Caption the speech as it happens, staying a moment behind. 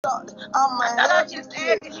I'm a just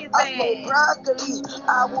asking his ass. Broccoli.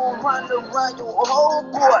 I will run around your whole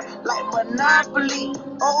board like Monopoly.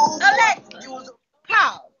 Oh, Alexa,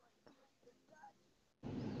 pause.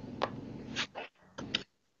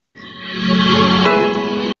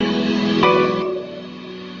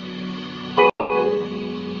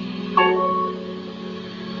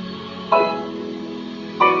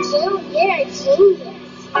 You're a genius.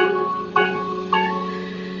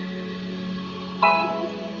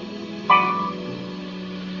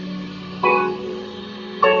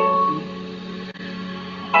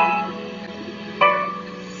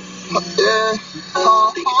 Yeah, I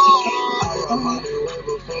got money way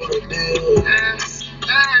before the deal.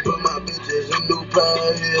 Put my bitches in new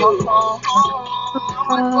pads.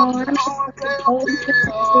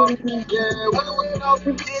 Yeah, we know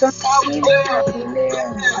this is how we live. I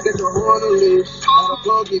get the order list. All the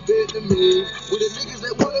plug get good to me. We the niggas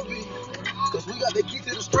that wanna be. Cause we got the key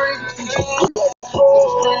to the streets. We got the key to the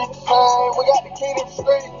streets. We got the key to the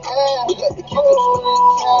streets. We got the key to the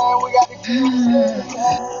streets. We got the key to the streets.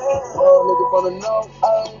 Oh, nigga from the north.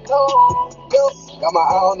 Got my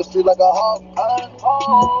eye on the street like a hawk.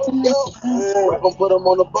 Rap 'em, put 'em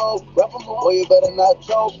on the boat. Boy, you better not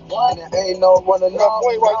choke. And it ain't no running off.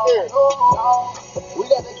 We got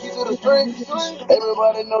the key to the streets.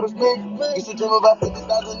 Everybody know this me. Used to dream about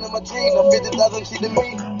 50,000 in my jeans. Now 50,000 cheating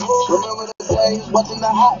me. Remember the days watching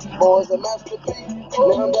the hot boys and Master P.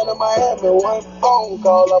 Now I'm down in Miami. One phone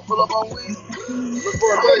call. I pull up on weed.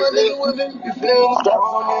 Before my nigga with me, you feel? Straps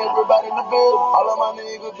on everybody in the building. All of my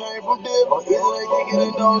niggas came from deal. Either they can get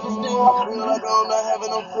in those or still. I feel like I'm not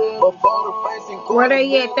having no feel. Before the facing Where they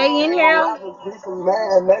at? They in here?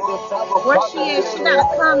 Where she at? She got a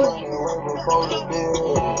comment.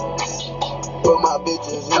 Put my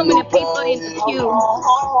bitches Too many people in the queue. I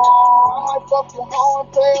fuck your hoe and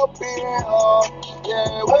pay a bill.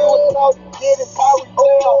 Yeah, we was out to get it how we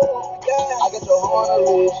feel. Yeah, I get your hoe on the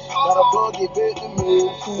list. Got a plug get bit to me.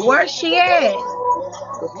 Where she at?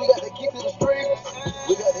 Cause we got the key to the streets.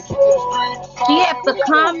 We got the key to the streets. She at the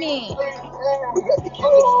comment. We got the key to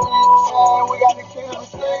the streets. We got the key to the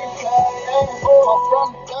streets.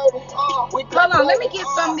 Hold on, let me get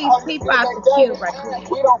some of these people out the queue right quick.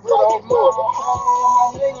 We don't fuck more.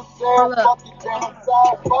 Hold up.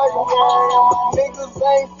 Niggas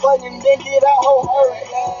ain't fucking, then get out whole hurry.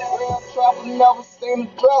 Real trapper never seen a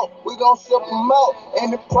drought. We gon' sip them out.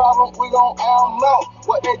 Any problem, we gon' out them out.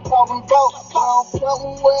 What they talking about? I don't care who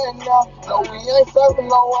we're now. No, we ain't serving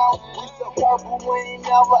no out. We sip purple, we ain't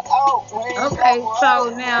never out. Okay, so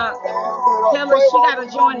now tell her she gotta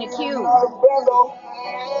join the queue.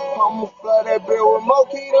 I'ma flood that bill with more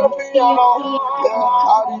key than piano. Yeah,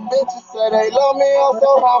 all these bitches say they love me, I'm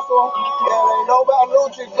so handsome. Yeah, they know about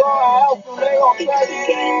Lucci going out, so they gon' tell you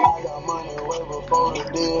that. I got money way before the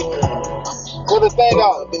deal. Put the thing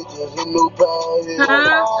out, bitches in new pads.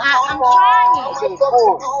 I'm trying.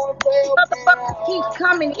 Motherfuckers keep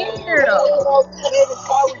coming in here though.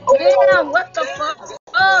 Damn, what the fuck?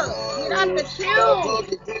 Get out the queue.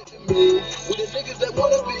 We the niggas that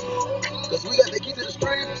wanna be. Cause we got the key to the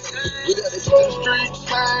streets. We got the key to the streets.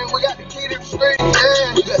 We got the key to the streets.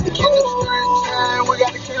 We got the key to the streets. We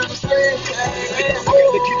got the key to the streets. I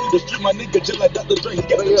got the key to the street, my nigga, just like Dr. Dre. He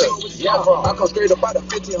got the jail with yeah, I come straight up out of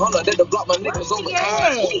 1500. They done block my niggas over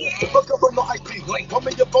time. Fuck up with no IP. Call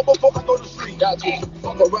me your phone before I go to sleep. Got to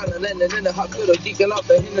fuck around and landing in the hot field, geeking out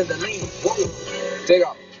the hand of the lean. Whoa, take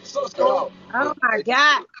off. Oh my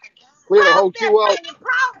God. Clear the whole queue out.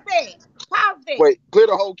 Pause it. Wait, clear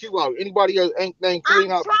the whole queue out. Anybody else ain't named Clean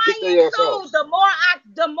I'm out? trying to. The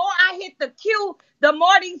more I hit the queue, the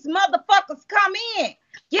more these motherfuckers come in.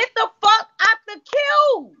 Get the fuck out the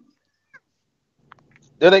queue.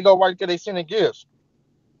 There they go right there. They sending gifts.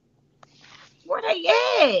 Where they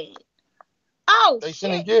at? Oh, they shit.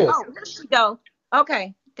 Sending gifts. Oh, there she go.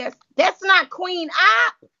 Okay, that's not Queen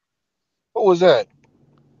Op. Who was that?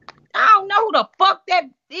 I don't know who the fuck that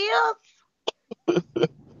is.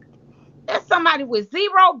 That's somebody with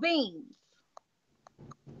zero beans.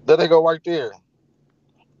 There they go right there.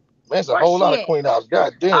 Man, it's a whole lot of Queen Ops.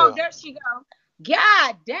 God damn. Oh, there she go.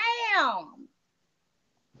 God damn.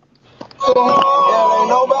 Yeah, they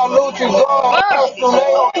know about Lucci going out, so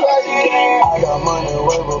they gon' tell you that. I got money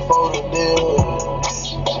way before the deal.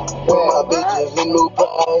 Put my bitches in new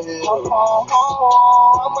pads. I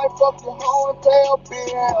might fuck your hoe and pay a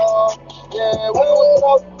bill. Yeah, we was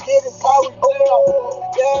out to get it how we feel.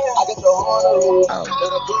 Yeah, I got your horn on the list.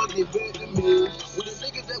 Let a plug get big to me. We the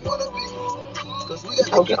niggas that wanna be. Cause we got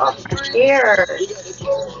the key to the streets. We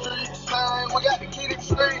got the key to the streets. We got the key to the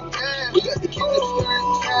streets. We got the key to the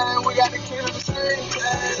streets. We got the key to the streets.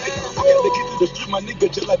 got the key to the street, my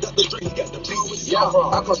nigga, just like Dr. Dre, he got the beat. Yeah,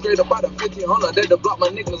 I come straight up out of 1500, they to block my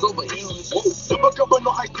niggas over here. Whoa, double cup with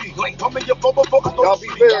no ice cream. Come in your phone before I go. Y'all be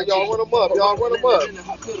fair, y'all run them up, y'all run them up.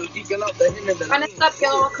 Run it up,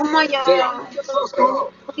 y'all. Come on, y'all.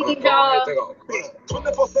 Please, y'all.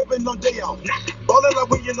 24/7 on day out. Ballin' like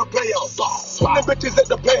we in the playoffs. When the bitches at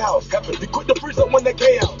the playhouse. You quit the freezer when they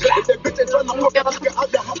came out. If that bitch ain't tryna fuck, you get out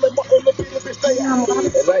the house like my own little bitch stay out.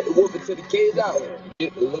 They like to whoop it till the kids out.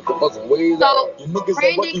 Get the look of us ways out. You niggas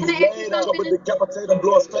ain't working, you laid out. Trouble decapitate and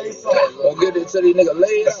blow his face off. Don't get it till these niggas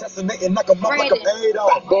laid out. Assassinate and knock him out like a paid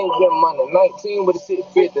off. They ain't getting money. 19 with a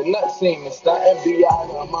 650, not seem and start FBI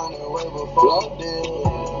got money way before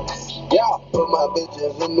this. Yeah, put my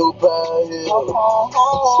bitches in new pair. I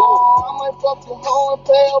might fuck the hoe and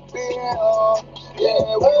pay a bill.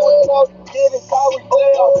 Yeah, we went up, get it, how we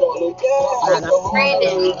play. Yeah, Not a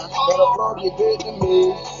Brandon. got a plug, you big to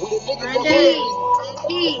me. We the niggas that Brandy.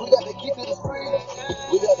 we got the key to the streets.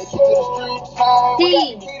 We got the key to the streets. We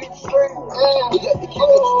got the key to the streets. We got the key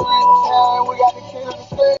to the streets. We got the key to the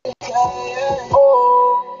streets. Oh.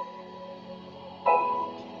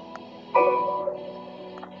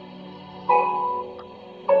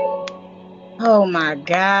 Oh my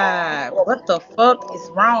God. What the fuck is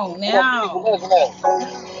wrong now?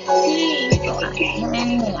 Please.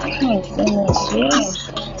 Man, I can't stand that shit.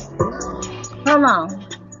 Hold on.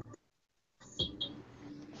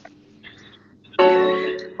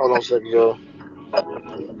 Hold on a second, y'all.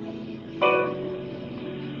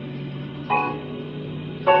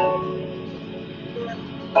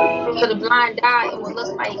 For the blind eye, it would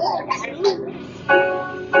look like.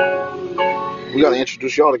 We gotta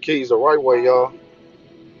introduce y'all to keys the right way, y'all.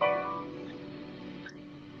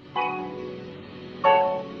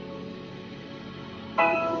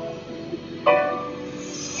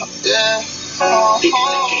 Yeah. I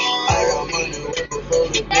got money before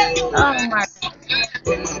the bill. Oh my.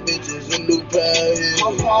 Put my bitches in new pair. I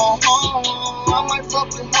might fuck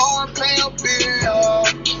the hoe and pay a bill.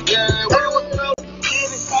 Yeah, we was up, get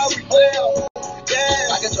it how we play.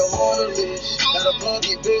 Yeah, I got your order list. Got a plug,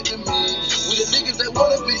 get big to me. We the niggas that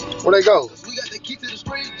wanna be. Where they go? We got the key to the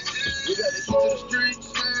streets. We got the key to the streets.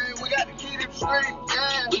 We got the key to the streets.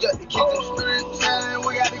 Yeah, we got the key to the streets.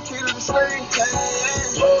 We got the key to the streets.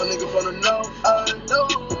 Yo, nigga from the north.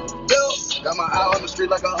 Got my eye on the street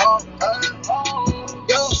like a hawk.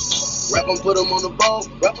 Yo, rap 'em, put 'em on the boat.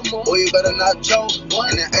 Boy, you better not choke.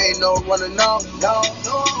 And there ain't no running off. No.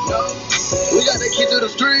 We got the key to the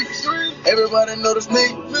streets. Everybody notice me.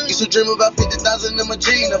 Used to dream about 50,000 in my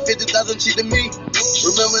jeans. Now 50,000 cheap to me.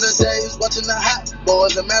 Remember the days watching the Hot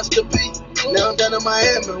Boys and Master P. Now I'm down in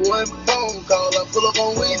Miami. One phone call, I pull up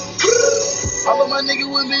on Weezy. All of my niggas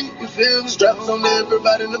with me, you feel me? Straps on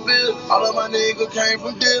everybody in the bill. All of my niggas came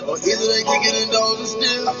from deal. Or either they kicking in doors and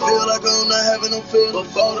still. I feel like I'm not having no feel.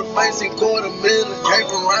 Before the face and $250,000. Came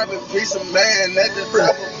from robbing piece of man. That just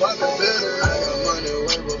rap a poppin' bill. I got money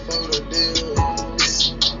way before the deal.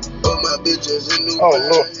 Put my bitches in new Lord.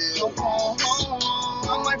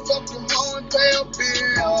 I might fuck the hoe and pay a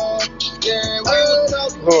bill. Yeah, we was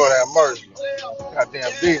talking. Lord have mercy.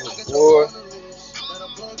 Goddamn divas, boy.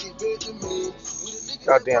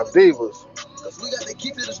 Goddamn divas. We got the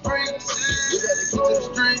key to the streets. We got the key to the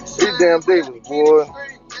streets. These damn divas, boy.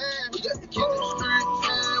 We got the key to the streets.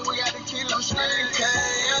 We got the key to the streets.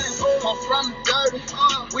 I'm from the dirty.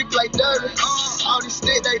 We play dirty. All these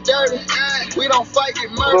sticks, they dirty. We don't fight,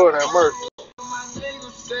 get murdered. Lord have mercy. My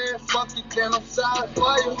niggas said, fuck you, then I'm sorry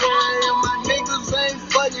for you. My niggas ain't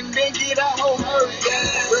fucking, then get out home hurry.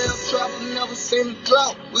 Real trouble, never seen a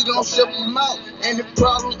drought. We gon' ship them out. Any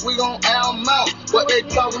problems, we gon' air them out. What they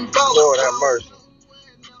talking about? Lord have mercy.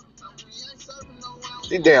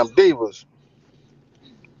 These damn divas.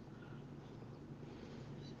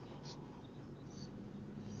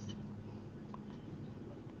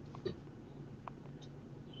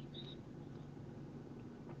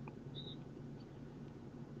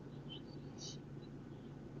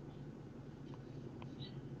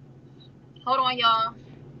 Hold on, y'all.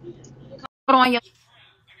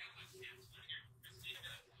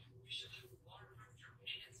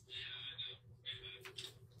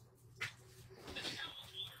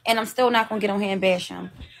 And I'm still not gonna get on here and bash him.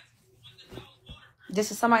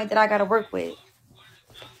 This is somebody that I gotta work with.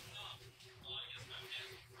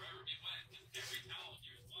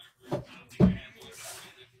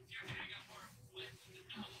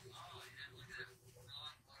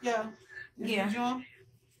 Yeah.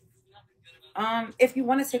 If you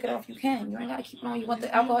want to take it off, you can. You ain't gotta keep it on. You want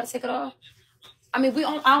the alcohol to take it off? I mean,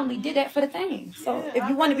 I only did that for the thing. So if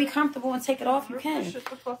you want to be comfortable and take it off, you can.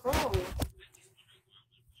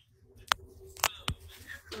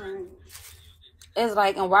 It's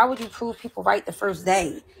like, and why would you prove people right the first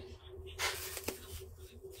day?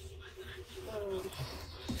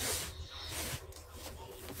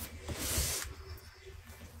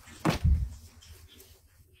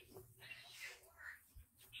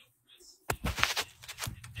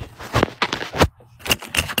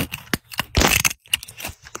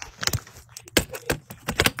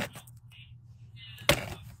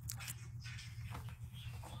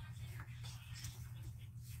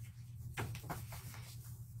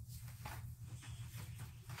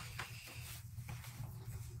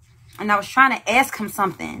 And I was trying to ask him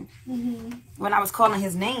something when I was calling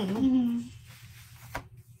his name.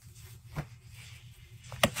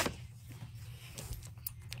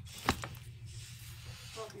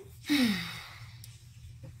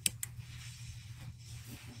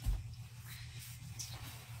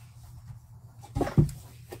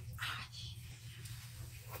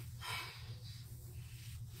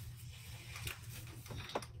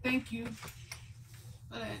 Thank you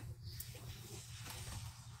for that.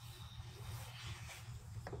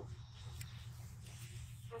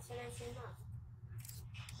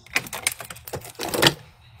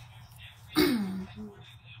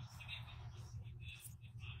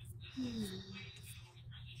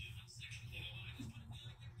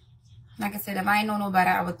 Like I said, if I ain't know no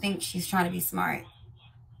better, I would think she's trying to be smart.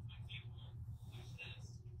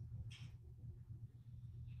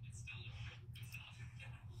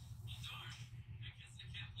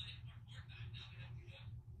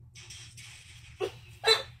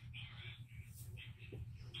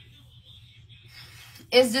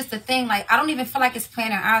 It's just the thing, like, I don't even feel like it's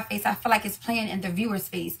playing in our face. I feel like it's playing in the viewer's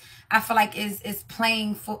face. I feel like it's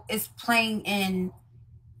playing in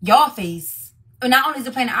y'all face. But not only is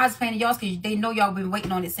it playing in ours, it's playing in y'all's, because they know y'all been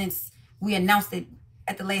waiting on it since we announced it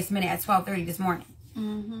at the last minute at 12:30 this morning.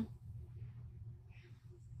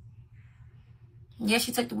 Yeah,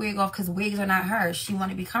 she took the wig off because wigs are not hers. She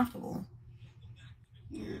wanted to be comfortable.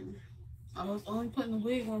 Yeah. I was only putting the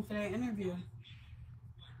wig on for that interview.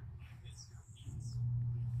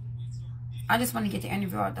 I just want to get the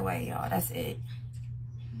interview out the way, y'all. That's it.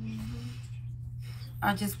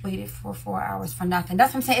 I just waited for 4 hours for nothing.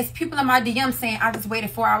 That's what I'm saying. It's people in my DM saying I just waited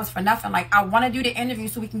 4 hours for nothing. Like, I want to do the interview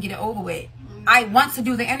so we can get it over with. I want to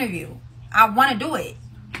do the interview. I want to do it.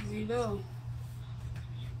 You do.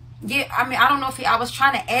 Yeah, I mean, I don't know if I was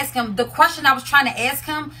trying to ask him. The question I was trying to ask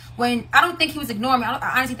him, when I don't think he was ignoring me.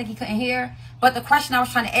 I honestly think he couldn't hear. But the question I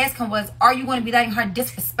was trying to ask him was, are you going to be letting her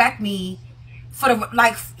disrespect me for the,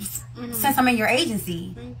 like, since I'm in your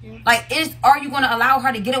agency? Like, are you going to allow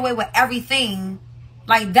her to get away with everything?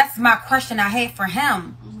 Like, that's my question I had for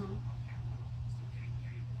him.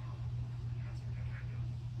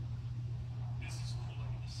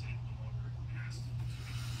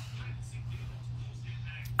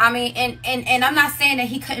 I mean, and I'm not saying that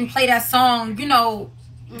he couldn't play that song, you know,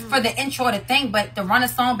 for the intro of the thing, but to run a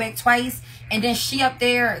song back twice and then she up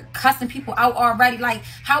there cussing people out already. Like,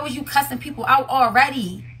 how was you cussing people out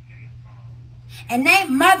already? And they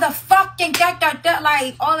motherfucking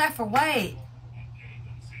like, all that for what?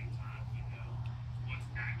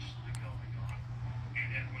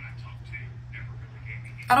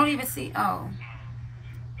 I don't even see. Oh.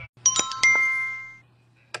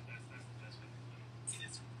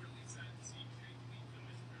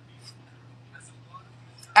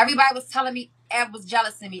 Everybody was telling me Ab was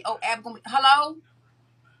jealous of me. Oh, Ab gonna be, hello?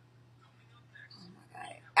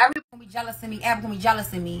 Everyone gonna be jealous of me. Ab gonna be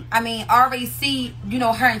jealous of me. I mean, I already see, you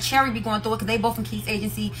know, her and Cherry be going through it because they both in Keith's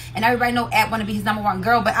agency, and everybody know Ab want to be his #1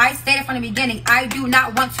 girl. But I stated from the beginning, I do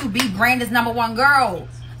not want to be Brandon's #1 girl.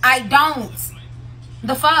 I don't.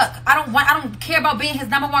 The fuck? I don't care about being his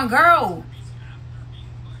 #1 girl.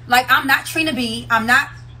 Like, I'm not Trina B. I'm not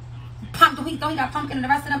Pumpkin. Don't he got Pumpkin and the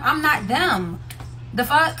rest of them? I'm not them. The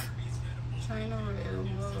fuck?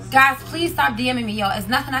 Guys, please stop DMing me, y'all. There's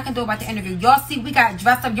nothing I can do about the interview. Y'all see we got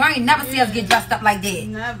dressed up. Y'all ain't never see us get dressed up like that.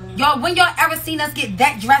 Never. Y'all, when y'all ever seen us get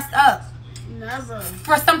that dressed up? Never.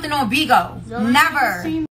 For something on Bigo. Never.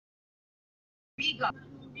 Bigo.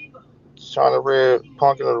 Trying to read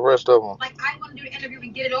Pumpkin and the rest of them. Like, I want to do the interview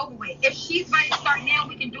and get it over with. If she's ready to start now,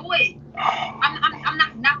 we can do it.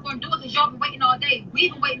 I'm not going to do it because y'all been waiting all day.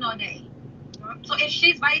 We've been waiting all day. So if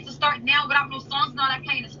she's ready to start now without no songs and all that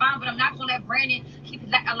playing, it's fine. But I'm not going to let Brandon keep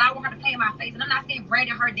allowing her to play in my face. And I'm not saying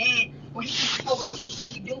Brandon, her dad, or he can control what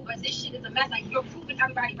she do, but this shit is a mess. Like, you're proving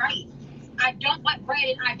everybody right. I don't want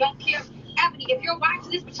Brandon. I don't care. Ebony, if you're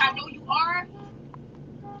watching this, which I know you are,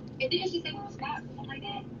 and then she said, stop, something like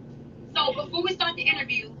that. So before we start the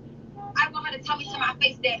interview, I want her to tell me to my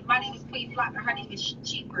face that my name is Queen Flock and her name is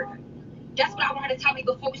Cheeseburger. That's what I want her to tell me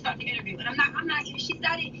before we start the interview. And I'm not if she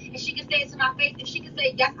said it and she can say it to my face, if she can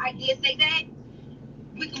say yes, I did say that,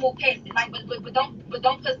 we can move past it. Like, but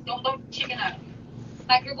don't chicken up.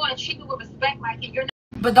 Like, you're going to treat me with respect, like,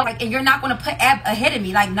 and you're not going to put Ab ahead of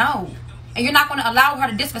me, like, no. And you're not going to allow her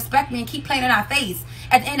to disrespect me and keep playing in our face.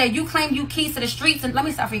 At the end of you claim you keys to the streets, and let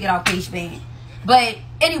me stop before you get out page band. But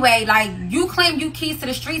anyway, like, you claim you keys to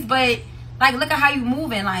the streets, but like, look at how you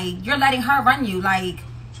moving. Like, you're letting her run you. Like,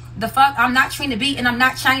 the fuck, I'm not Trina B and I'm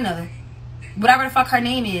not China. Whatever the fuck her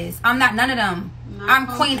name is. I'm not none of them. I'm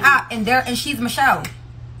Queen Op and she's Michelle.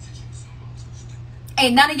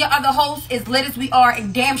 Ain't none of your other hosts as lit as we are,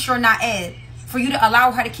 and damn sure not Ed. For you to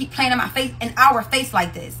allow her to keep playing in my face, in our face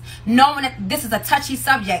like this, knowing that this is a touchy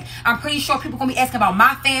subject. I'm pretty sure people gonna be asking about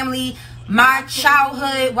my family, my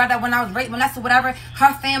childhood, whether when I was raped, molested, whatever,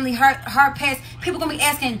 her family, her past. People gonna be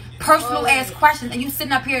asking personal ass questions, and you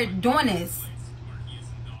sitting up here doing this.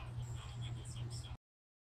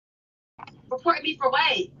 Reporting me for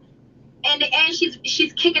what? And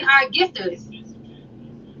she's kicking our gifters.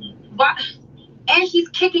 Why? And she's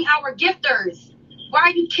kicking our gifters. Why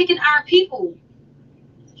are you kicking our people?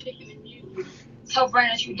 Kicking you. Tell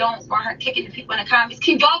Brandon you don't want her kicking the people in the comments.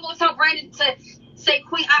 Can y'all go tell Brandon to say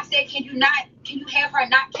Queen Op said, can you have her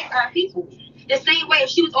not kick our people? The same way if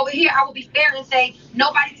she was over here, I would be fair and say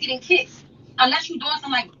nobody's getting kicked. Unless you're doing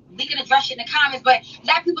some like leaking and dress shit in the comments, but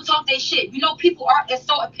let people talk their shit. You know people are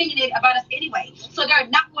so opinionated about us anyway. So they're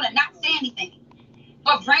not gonna not say anything.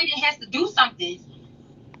 But Brandon has to do something.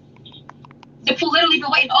 The people literally been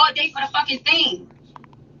waiting all day for the fucking thing.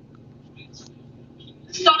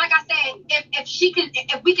 So like I said,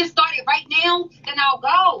 if we can start it right now, then I'll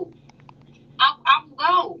go. I will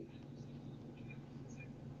go.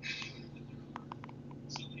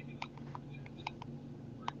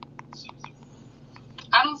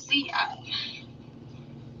 I don't see.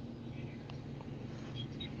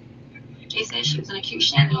 They said she was in a cute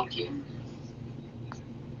Shannon. Okay.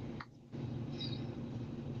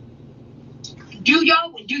 Do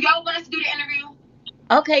y'all want us to do the interview?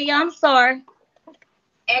 Okay, yeah, I'm sorry.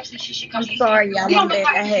 Actually, she should come. I'm sorry, y'all. I'm back.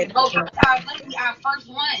 I had literally our first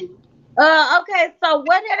one. Okay, so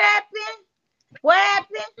what had happened? What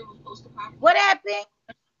happened?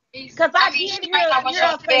 Because I did hear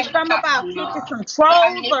say something about kicking some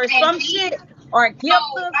trolls or some shit or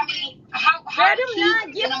gifters. I mean, how them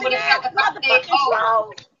non-gifted ass motherfucking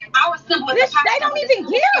trolls. Our symbol is bitch, they don't even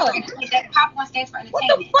give. That popcorn stands for entertainment.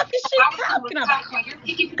 What the fuck is she talking about?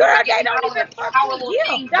 Girl, they don't even fucking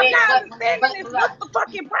give. I'm not understanding this. What's the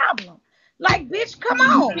fucking problem? Like, bitch, come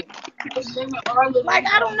on. Like,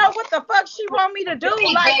 I don't know what the fuck she want me to do.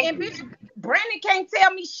 Like, and bitch, Brandon can't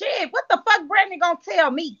tell me shit. What the fuck Brandon gonna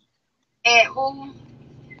tell me? And who?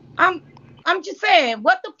 I'm just saying,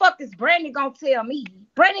 what the fuck is Brandon gonna tell me?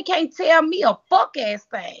 Brandon can't tell me a fuck ass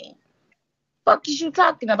thing. Fuck is you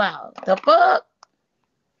talking about? The fuck?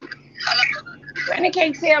 Brandon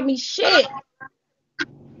can't tell me shit.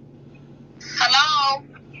 Hello?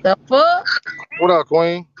 The fuck? What up,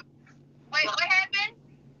 Queen? Wait, what happened?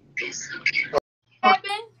 What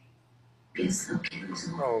happened?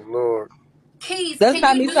 Oh, Lord. Keys,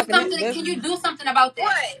 can you do something? Can you do something about this?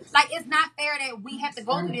 What? Like, it's not fair that we have to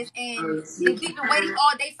go through this and we've been waiting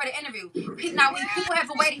all day for the interview. Now, people have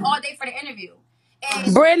been waiting all day for the interview.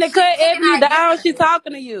 And Brandon, cut Ebony down. She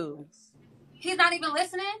talking to you. He's not even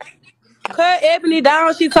listening. Cut Ebony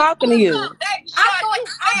down. She talking to you. I thought.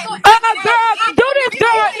 Girl, do this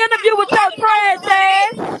girl interview with your trash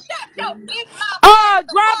ass.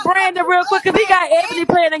 Drop Brandon real quick, cause he got Ebony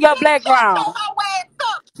playing in your background.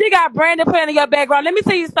 She got Brandon playing in your background. Let me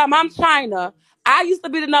tell you something. I'm China. I used to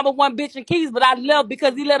be the #1 bitch in Keys, but I left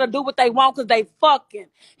because he let her do what they want because they fucking.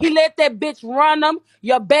 He let that bitch run them.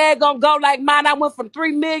 Your bag gonna go like mine. I went from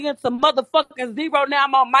 3 million to motherfucking 0. Now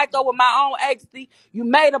I'm on Michael with my own XD. You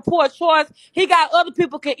made a poor choice. He got other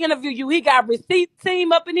people can interview you. He got receipt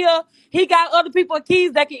team up in here. He got other people in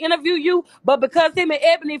Keys that can interview you. But because him and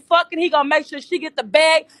Ebony fucking, he gonna make sure she get the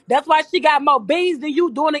bag. That's why she got more beans than you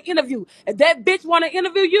doing the interview. If that bitch wanna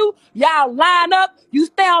interview you, y'all line up. You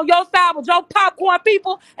stay on your side with your popcorn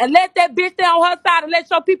people and let that bitch stay on her side and let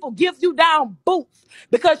your people give you down boots.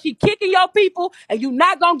 Because she kicking your people and you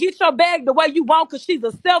not gonna get your bag the way you want because she's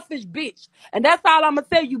a selfish bitch. And that's all I'm gonna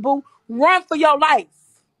tell you, boo. Run for your life.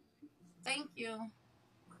 Thank you.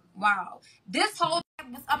 Wow. This whole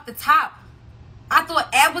was up the top. I thought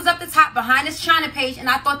Ab was up the top behind this China page, and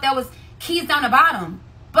I thought that was Keys down the bottom.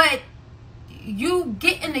 But you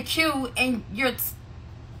get in the queue and you're,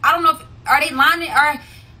 I don't know if, are they lining, or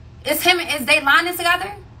is they lining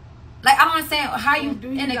together? Like, I don't understand how you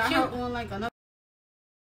in the queue.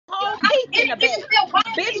 Whole in a bitch.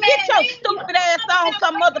 Bitch, get your stupid ass on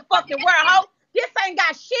some motherfucking word, hoe. This ain't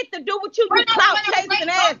got shit to do with you, you clout chasing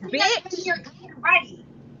ass bitch.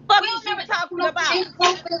 Fuck is you talking about?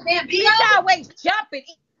 Bitch always jumping.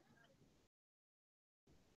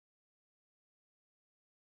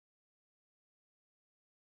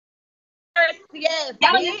 Yes,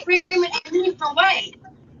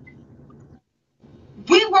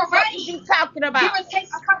 we were ready. What you talking about? Give or take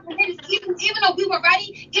a couple minutes. Even though we were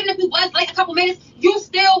ready, even if we was late a couple minutes, you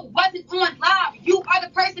still wasn't on live. You are the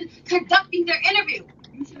person conducting their interview.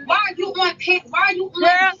 Why are you on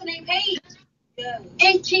username page?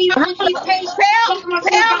 And Keith on Keith's page. Tell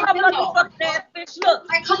her motherfucking ass bitch, look.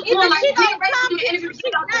 Like, come Either on, she gonna we're ready to do the come, interview.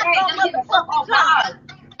 she's not gonna motherfucking come.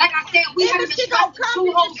 Like I said, we haven't been she gonna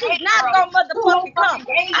come, she's not gonna motherfucking come.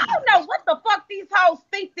 I don't know what the fuck these hoes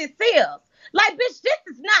think this is. Like, bitch, this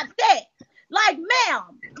is not that. Like,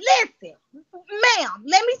 ma'am, listen. Ma'am,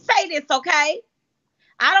 let me say this, okay?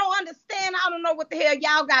 I don't understand. I don't know what the hell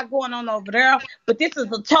y'all got going on over there, but this is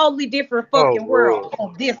a totally different fucking world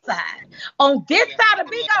on this side. On this side of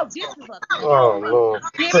Big O, this is a totally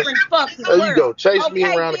different fucking world. There you go. Chase me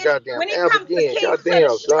around the goddamn when it app comes again. to keys Goddamn, to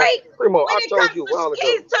the street, Primo, when I it told comes you a to while ago.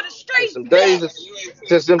 keys to the street,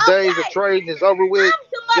 Since them days of trading is over with,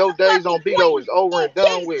 your days on Bigo is over and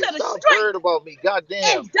done with. Stop worried about me.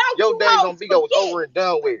 Goddamn. Your days on Bigo is over and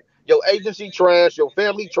done with. Your agency trash, your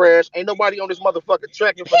family trash. Ain't nobody on this motherfucker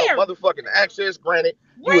tracking for no motherfucking access granted.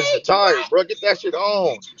 You is retired, bro. Get that shit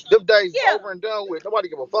on. Them days over and done with. Nobody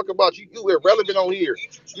give a fuck about you. You irrelevant on here.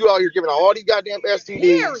 You out here giving all these goddamn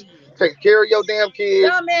STDs. Taking care of your damn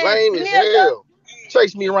kids. Lame as hell.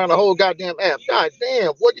 Chase me around the whole goddamn app.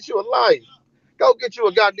 Goddamn, boy, get you a life. Go get you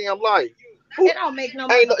a goddamn life. It don't make no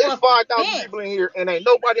It's 5,000 people in here, and ain't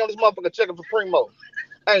nobody on this motherfucker checking for Primo.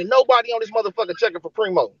 Ain't nobody on this motherfucker checking for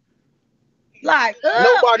Primo. Like,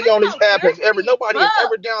 nobody on this app has ever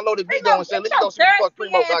downloaded Bigo and said, let me go see what the fuck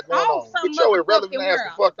Primo got going on. Get your irrelevant ass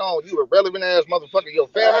the fuck on. You irrelevant ass motherfucker. Your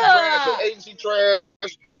family trash, your agency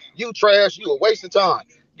trash, you trash, you a waste of time.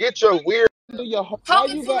 Get your weird. How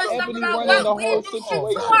you got Ebony running the whole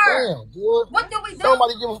situation? Damn, dude. What do we do?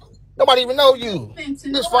 Nobody even know you.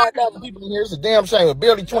 There's 5,000 people in here. It's a damn shame.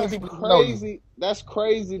 Barely 20 people even know you. That's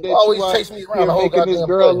crazy that always you out chase me around here the whole making this goddamn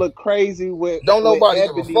girl place. look crazy with Don't nobody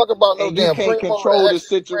Ebony, give a fuck about no and damn you can't Primo. control the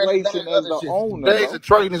situation as the owner, Days of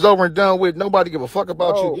trading is over and done with. Nobody give a fuck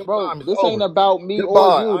about you. Your bro. time is This over. ain't about me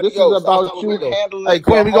Goodbye. or you. This is Adios. about you handling. Hey,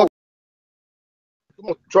 Quinn, we go. Come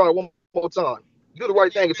on, try it one more time. Do the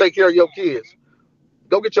right thing and take care of your kids.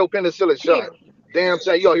 Go get your penicillin shot. Damn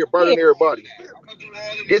shame, you out here burning everybody.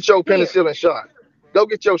 Get your penicillin shot. Go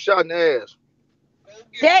get your shot in the ass.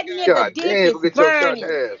 That nigga dick is burning.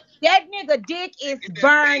 That nigga dick is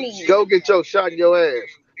burning. Go get your shot in your ass.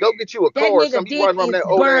 Go get you a car or something. You riding around that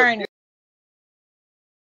old ass.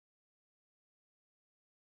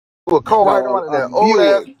 A car riding around that old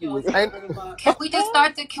ass. Can we just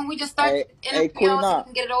start the interview so we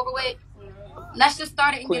can get it over with? Let's just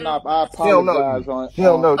start it and get it over with. I apologize She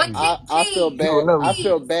don't know you. I feel bad. I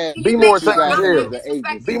feel bad. Be more take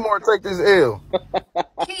this Be more take this L.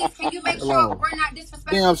 Keith, can you make sure we're not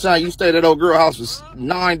disrespectful? Damn, son, you stayed at that old girl house for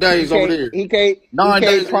 9 days over there. He can't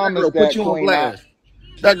promise that, you on Queen. blast.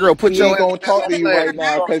 That girl put you. He ain't gonna talk to you right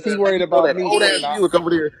now because he worried about me. Old ass Buick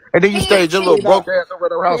over there, and then you stayed your little broke ass over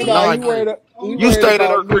at her house for 9 days. You stayed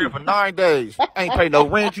at her crib for 9 days. Ain't paid no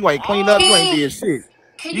rent. You ain't cleaned up. You ain't did shit.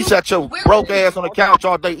 You sat your broke ass on the couch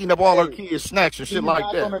all day eating up all her kids' snacks and shit like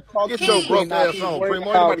that. Get your broke ass on,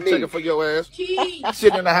 Primo. Anybody checking for your ass?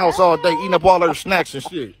 Sitting in the house all day eating up all her snacks and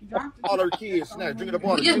shit. All her kids' snacks, drinking up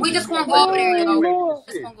all her We just gonna go over there, y'all.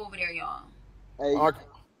 Just gonna go over there, y'all.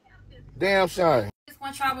 Damn shame. Just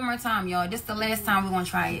gonna try one more time, y'all. This is the last time we gonna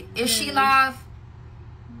try it. Is she live?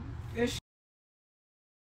 It's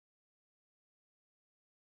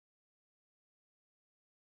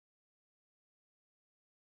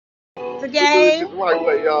a game. It's the right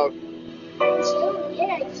way, y'all.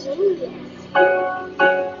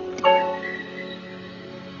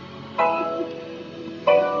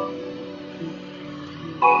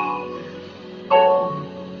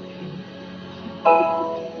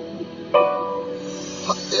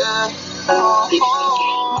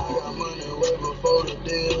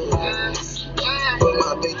 Put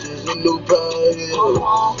my bitches in new pills.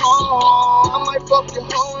 I might fuck your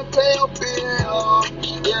hoe and pay a bill.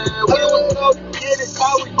 Yeah, we don't know, get it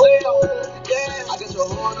how we will. Yeah, I got your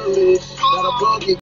horn list. Got a plug